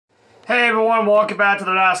Hey everyone, welcome back to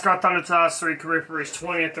the NASCAR NT2003 career for race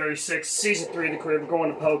 2036, season 3 of the career. We're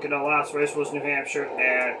going to Pocono. Last race was New Hampshire,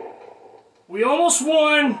 and we almost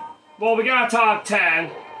won. Well, we got a top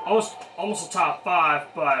 10, almost a top 5,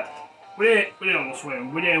 but we didn't almost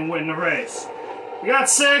win. We didn't win the race. We got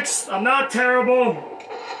 6th. I'm not terrible.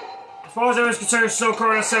 As far as I was concerned, still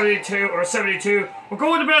current at 72. We're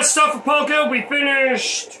going with the best stuff for Pocono. We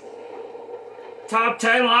finished top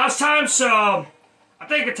 10 last time, so I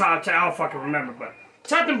think a top 10, I don't fucking remember, but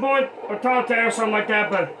 10th point or top 10 or something like that,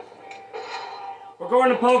 but we're going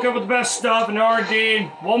to Pocono with the best stuff and R&D.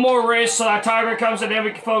 One more race so that Tiger comes in, then we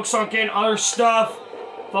can focus on getting other stuff,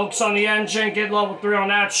 focus on the engine, get level 3 on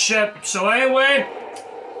that ship. So anyway,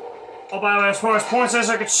 oh by the way, as far as points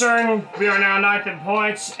are concerned, we are now 9th in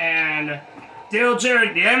points, and Dale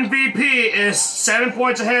Jarrett, the MVP, is 7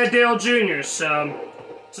 points ahead of Dale Jr., so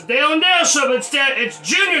Dale and Dale show, but instead it's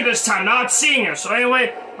Junior this time, not Senior. So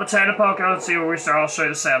anyway, let's head to Pocono and see where we start. I'll show you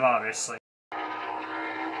the setup, obviously.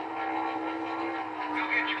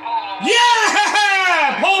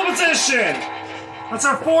 Yeah! Pole position! That's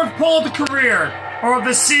our 4th pole of the career. Or of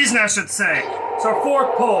the season, I should say. It's our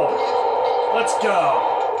 4th pole. Let's go.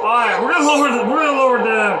 Alright, we're gonna lower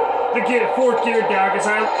the 4th gear down, because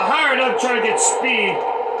I hired up to try to get speed.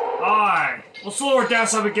 Alright, we'll slow it down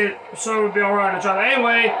so we'll be alright to drive.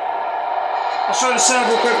 Anyway, I'll show you the setup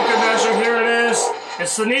real quick for good measure. Here it is.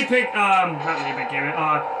 It's the the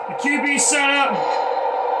QB setup.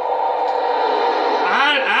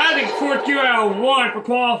 I had the 4th gear out of 1 for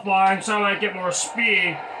qualifying, so I get more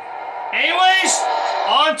speed. Anyways,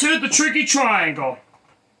 on to the tricky triangle.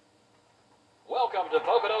 Welcome to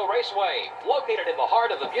Pocono Raceway, located in the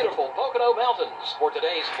heart of the beautiful Pocono Mountains for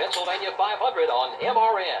today's Pennsylvania 500 on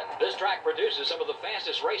MRN. This track produces some of the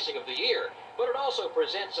fastest racing of the year, but it also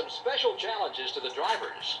presents some special challenges to the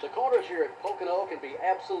drivers. The corners here at Pocono can be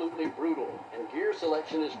absolutely brutal, and gear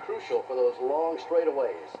selection is crucial for those long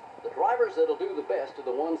straightaways. The drivers that'll do the best are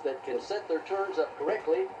the ones that can set their turns up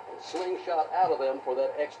correctly and slingshot out of them for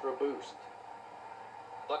that extra boost.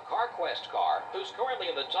 The CarQuest car, who's currently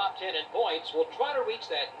in the top 10 in points, will try to reach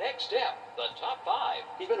that next step, the top 5.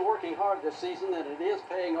 He's been working hard this season, and it is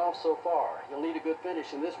paying off so far. He'll need a good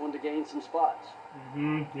finish in this one to gain some spots.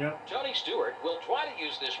 Yep. Tony Stewart will try to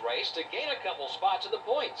use this race to gain a couple spots in the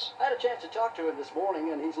points. I had a chance to talk to him this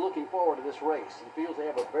morning, and he's looking forward to this race. He feels they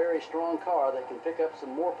have a very strong car that can pick up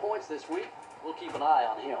some more points this week. We'll keep an eye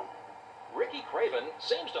on him. Ricky Craven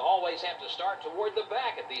seems to always have to start toward the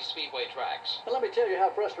back at these speedway tracks. And let me tell you how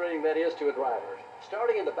frustrating that is to a driver.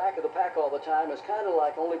 Starting in the back of the pack all the time is kind of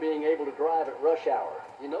like only being able to drive at rush hour.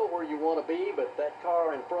 You know where you want to be, but that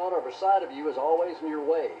car in front or beside of you is always in your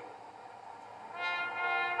way.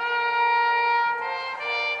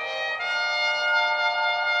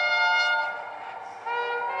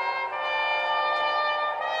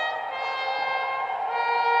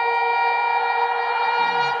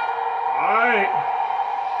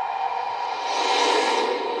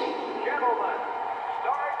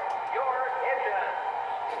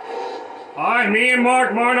 Alright, me and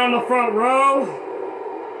Mark Martin on the front row.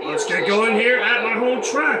 Let's get going here at my home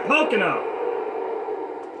track, Pocono.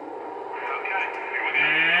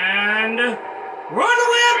 And run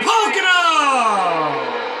away at Pocono!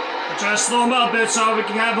 I'll try to slow him up a bit so we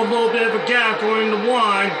can have a little bit of a gap going into 1. I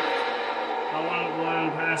want to let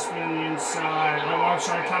him pass me on the inside. Mark's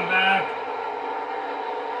trying to come back.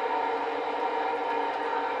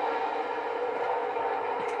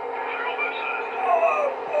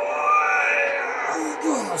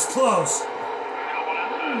 Close.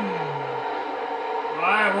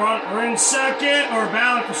 Alright, we're in second, or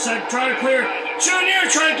battling for second. Trying to clear Junior,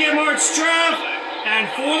 trying to get Mark's draft, and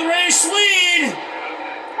for the race lead.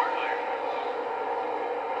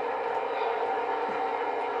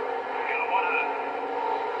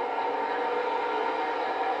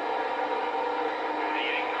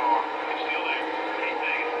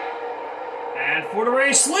 And for the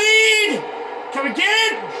race lead. Can we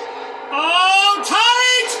get it? Oh,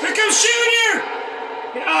 tight! Here comes Junior!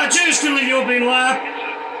 Junior's gonna lead the opening lap.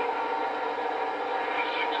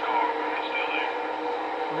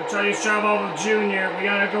 We're gonna try to drive off with Junior. We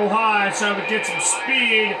gotta go high so we get some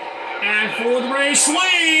speed. And for the race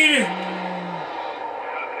lead.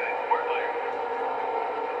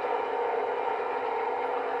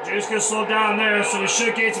 Junior's gonna slow down there, so we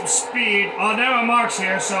should get some speed. Oh, now my Mark's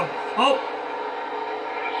here, so. Oh!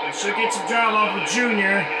 We should get some drive off with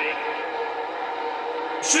Junior.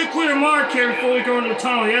 Should clear Mark here before we go into the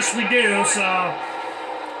tunnel. Yes, we do, so.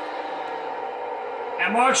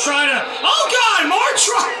 And Mark's trying to. Oh, God! Mark's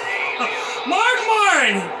trying. Mark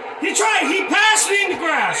Martin! He passed me in the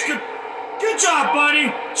grass. Good job,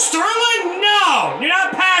 buddy. Sterling?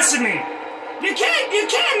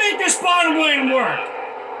 can't make this bottom lane work.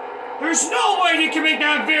 There's no way you can make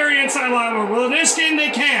that very inside line work. Well, in this game they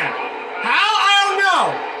can. How? I don't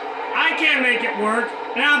know. I can't make it work.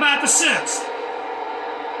 And how about the 6th?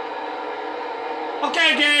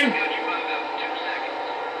 Okay, game.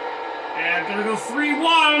 And I'm gonna go 3-1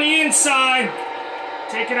 on the inside.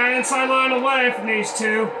 Taking that inside line away from these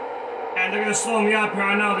two. And they're gonna slow me up here.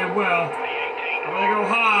 I know they will. I'm gonna go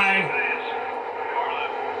high.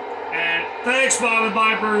 And thanks, Bob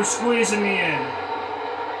Viper, squeezing me in.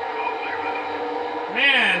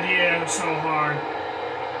 Man, the AI was so hard.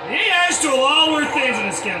 The AIs do a lot of weird things in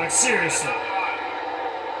this game, like seriously.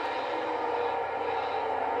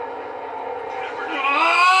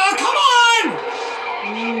 Oh, come on!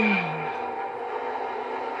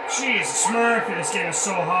 Jesus, Murphy, this game is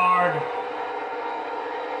so hard.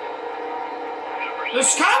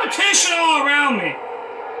 There's competition all around me.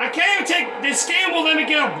 I can't even take... This game will let me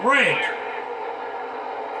get a break.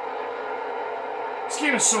 This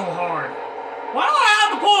game is so hard. Why do I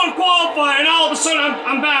have to pull and qualify and all of a sudden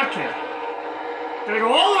I'm back here? Gotta go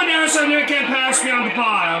all the way down so they can't pass me on the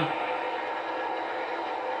bottom.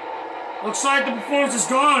 Looks like the performance is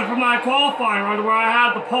gone from my qualifying run to where I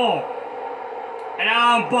had the pole. And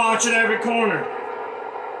now I'm botching every corner.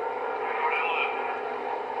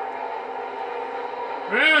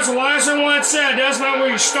 Yeah, so as everyone said, that's not where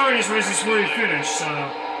you start this race, it's where you finish, so.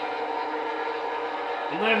 I'm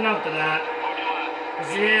living up to that.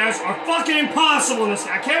 Because the AIs are fucking impossible in this.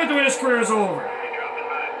 I can't wait the way this career is over.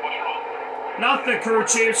 Not the crew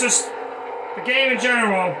chief, it's just the game in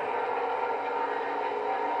general.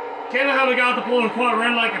 Can't know how we got the pull and quad,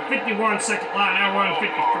 ran like a 51-second line, now we're running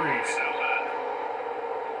 53s.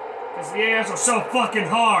 Because the AIs are so fucking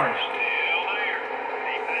hard.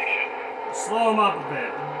 Slow them up a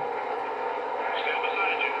bit.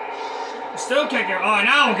 Still can't get. Alright,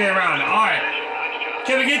 now we'll get around it. Alright.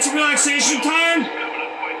 Can we get to relaxation time?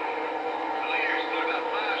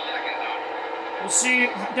 We'll see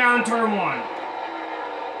down turn 1.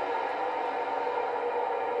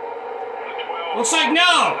 Looks like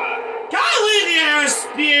no! Golly, the AIs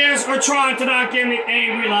are trying to not give me any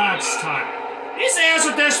relax time. These AIs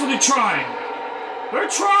are desperately trying. They're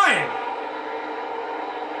trying.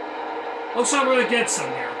 Looks like we're gonna get some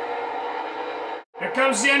here. Here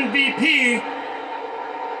comes the MVP.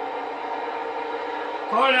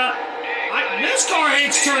 Hold up. This car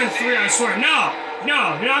hates turn 3, I swear. No,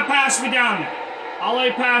 you're not passing me down there. I'll let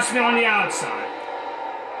you pass me on the outside.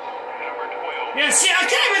 Yeah, see, I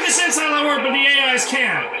can't make this inside line work, but the AIs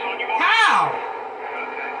can. How?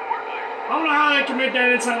 I don't know how they can make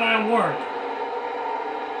that inside line work.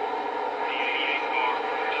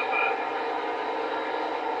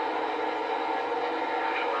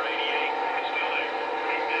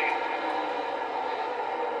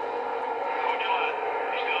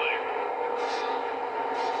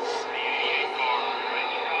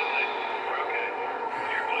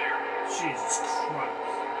 Jesus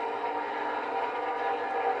Christ.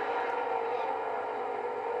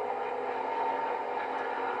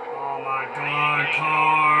 Oh my God,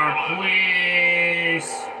 car, please.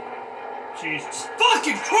 Jesus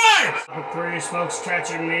fucking Christ! The 3 smoke's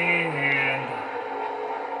catching me, and...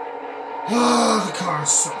 Oh, the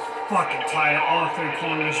car's so fucking tight at all 3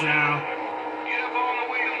 corners now. Get up on the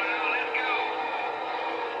wheel now, let's go.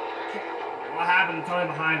 What happened to Tony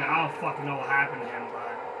behind it? I don't fucking know what happened to him, but...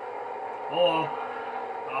 Oh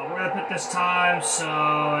well. We're gonna put this time, so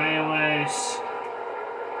anyways.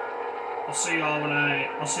 I'll see y'all when I'm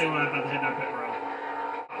about to hit that pit road.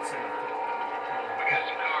 I'll see you. We got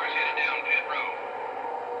some cars headed down pit road.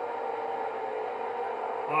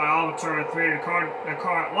 Alright, I'll turn 3. The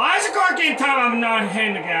car. Why is the car getting time? I'm not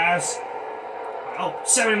hitting the gas. Oh,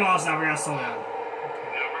 70 miles an hour. We gotta slow down.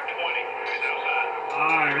 Number 20 is outside.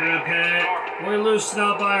 Alright, we're gonna pit. We loosen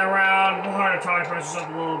up by a round. We'll hard to tire pressures up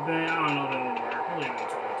a little bit. I don't know if it will work. We'll leave it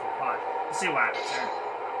until it's 5. Let's see what happens here.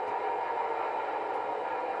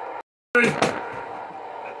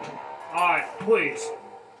 Alright, please.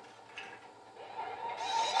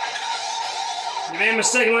 You made a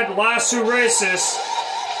mistake like the last 2 races.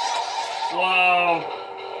 Well,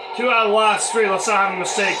 2 out of the last 3. Let's not have a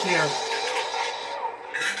mistake here.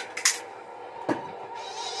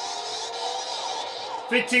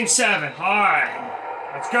 $15.7. Alright.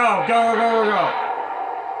 Let's go. Go. Alright, go.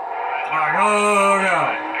 Careful, buddy. They're all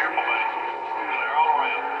around.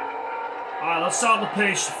 Alright, let's start the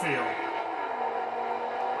pace to field.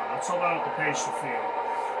 Let's hold on with the page to field.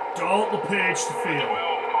 Don't the page to field. 12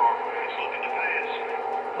 car. It's looking to pass.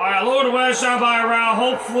 Alright, lower the wedge down by a round.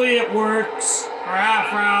 Hopefully it works. Or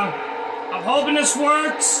half round. I'm hoping this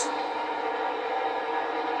works.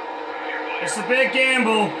 You're clear. It's a big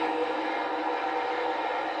gamble.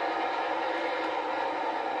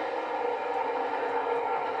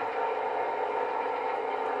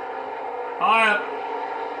 Alright.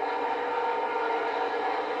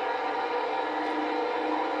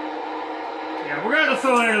 Yeah, we're gonna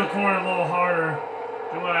throw it into the corner a little harder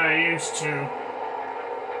than what I used to.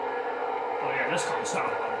 Oh yeah, this car's not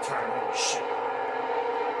about to turn. Holy shit.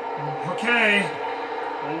 Okay.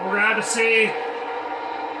 Well, we're gonna have to see.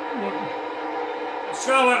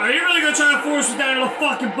 Scarlet, are you really gonna try to force it down to the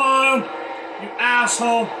fucking bottom? You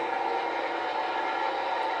asshole.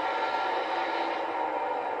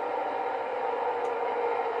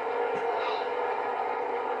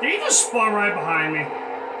 Did he just spawn right behind me?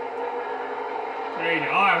 There you go.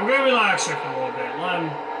 Alright, we're gonna relax here for a little bit. Let him.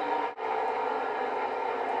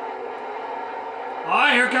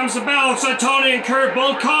 Alright, here comes the bell. Looks like Tony and Kurt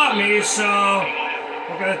both caught me, so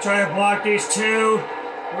we're gonna try to block these two.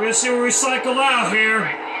 We're gonna see where we cycle out here.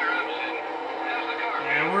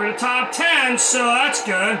 And we're in the top 10, so that's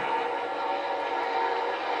good.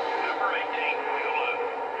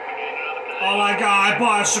 Oh my god, I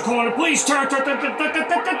botched the corner. Please turn.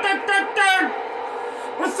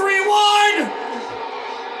 We're 3-1!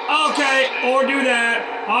 Okay, or do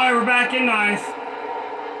that. Alright, we're back in 9th.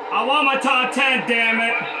 I want my top 10, damn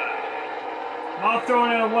it. I'm not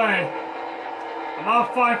throwing it away. I'm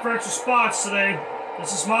not fighting for extra spots today.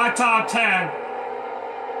 This is my top 10. I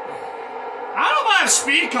don't know if I have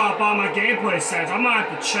speed comp on my gameplay settings. I'm gonna have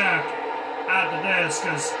to check after this,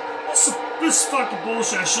 because this is fucking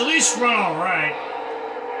bullshit. I should at least run alright.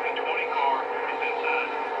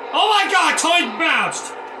 Oh my god, Tony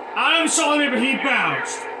bounced! I don't know if you saw me, but he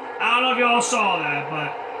bounced. I don't know if y'all saw that,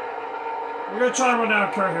 but we're gonna try to run down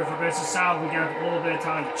a curve here for a bit. It sounds like we got a little bit of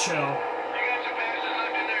time to chill.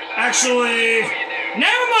 Actually,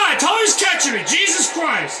 never mind! Tony's catching me! Jesus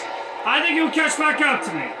Christ! I think he'll catch back up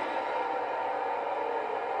to me.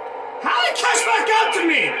 How did he catch back up to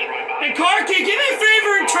me? Hey, car, can you give me a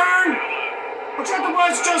favor and turn? I'll try to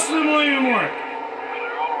watch Justin won't even work.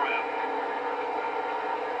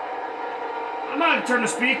 I'm not gonna turn the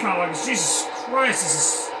speed comp on because Jesus Christ, this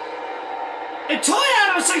is. And Tony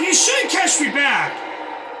Adams, like, he shouldn't catch me back.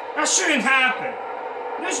 That shouldn't happen.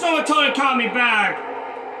 There's no way Tony caught me back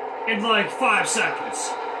in like 5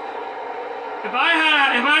 seconds. If I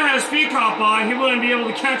had a speed comp on, he wouldn't be able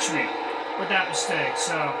to catch me with that mistake.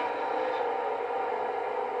 So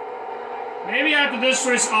maybe after this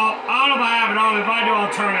race, I don't know if I have it on. If I do,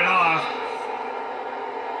 I'll turn it off.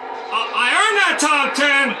 I earned that top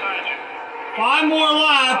 10. 5 more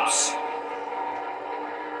laps.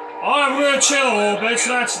 Alright, we're gonna chill a little bit, so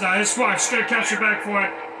that's nice. Watch, just gonna catch you back for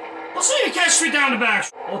it. Let's see you catch me down the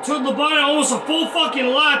back. Well, took the button almost a full fucking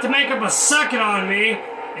lap to make up a second on me.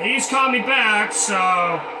 And he's caught me back, so.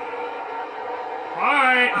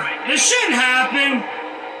 Alright. This shouldn't happen.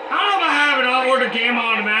 I don't know if I have it on or the game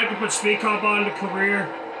automatically put speed comp on the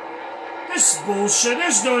career. This is bullshit.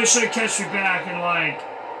 There's no way should catch me back in like.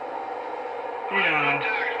 You know.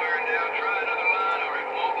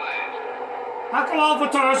 How come Alpha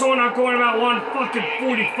Tars are not going about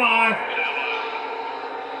 1:45?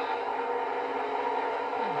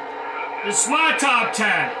 This is my top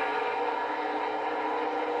 10.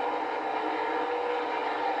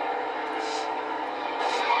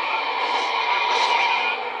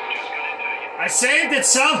 I saved it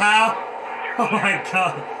somehow. Oh my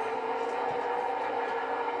god.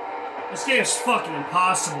 This game is fucking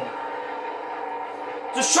impossible.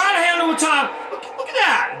 Just try to handle the top. Look at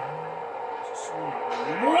that.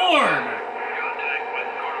 Lord!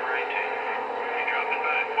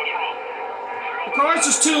 The car's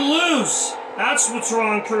just too loose. That's what's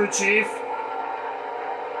wrong, crew chief.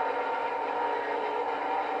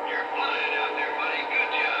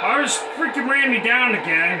 Car just freaking ran me down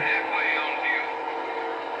again.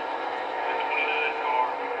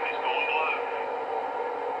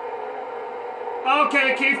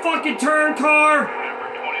 Okay, can you fucking turn, car?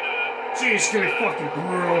 Jeez, it's gonna be fucking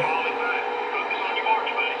brutal.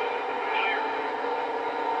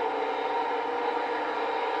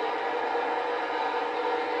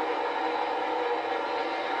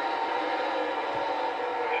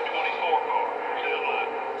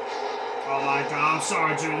 Oh my god, I'm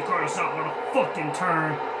sorry, Jimmy. The car is not gonna fucking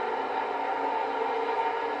turn.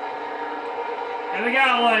 And we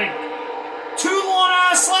got like 2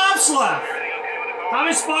 long-ass laps left. How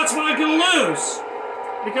many spots am I gonna lose?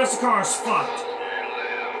 Because the car is fucked.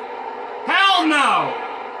 Hell no!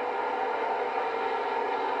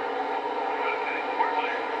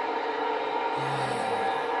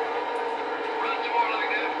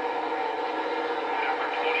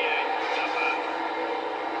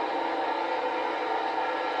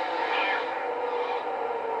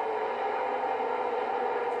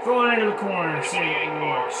 Throw it into the corner, see if it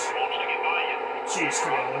works. Jeez,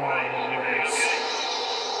 come on, long race.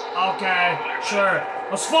 Okay, sure.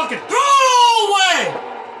 Let's fucking throw it all away!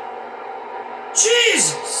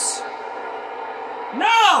 Jesus!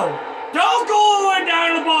 No! Don't go all the way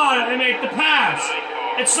down to the bottom and make the pass.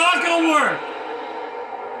 It's not gonna work.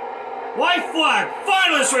 White flag.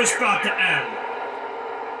 Finally, this race about to end.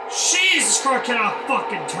 Jesus, car cannot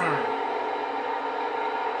fucking turn.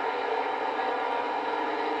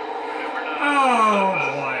 Oh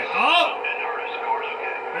boy. Oh!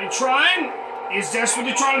 Are you trying? He's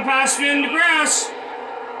desperately trying to pass me in the grass.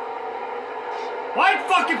 White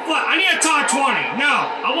fucking flag. I need a top 20.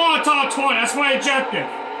 No, I want a top 20. That's my objective.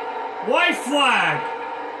 White flag.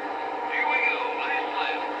 Here we go. Last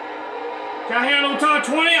lap. Can I handle the top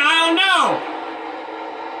 20? I don't know.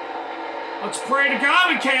 Let's pray to God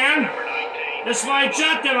we can. This is my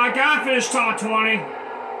objective. I gotta finish top 20.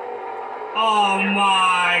 Oh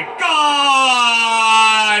my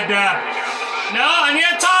God! No, I need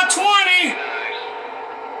a top 20.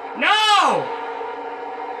 No!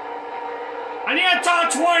 I need a top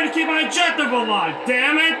 20 to keep my objective alive.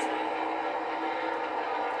 Damn it!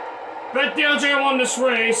 Bet DLJ won this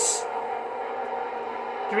race.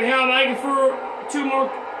 Can we have Megan for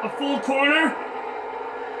a full corner?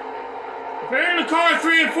 If they're in the car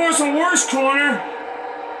 3 and 4 is the worst corner.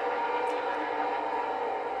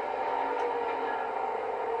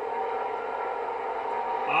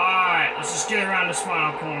 Alright, let's just get around this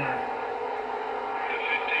final corner.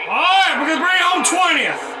 Alright, we're gonna bring it home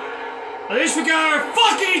 20th. At least we got our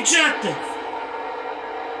fucking objective.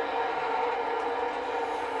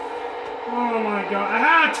 Oh my God, I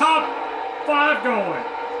had a top 5 going.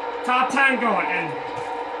 Top 10 going, and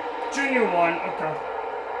junior 1, okay.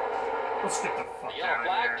 Let's get the fuck out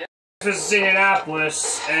of here. This is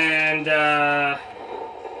Indianapolis, and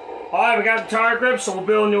alright, we got the tire grip, so we'll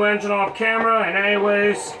build a new engine off camera, and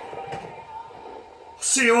anyways,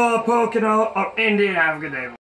 see you all poking out of Indy, and have a good day.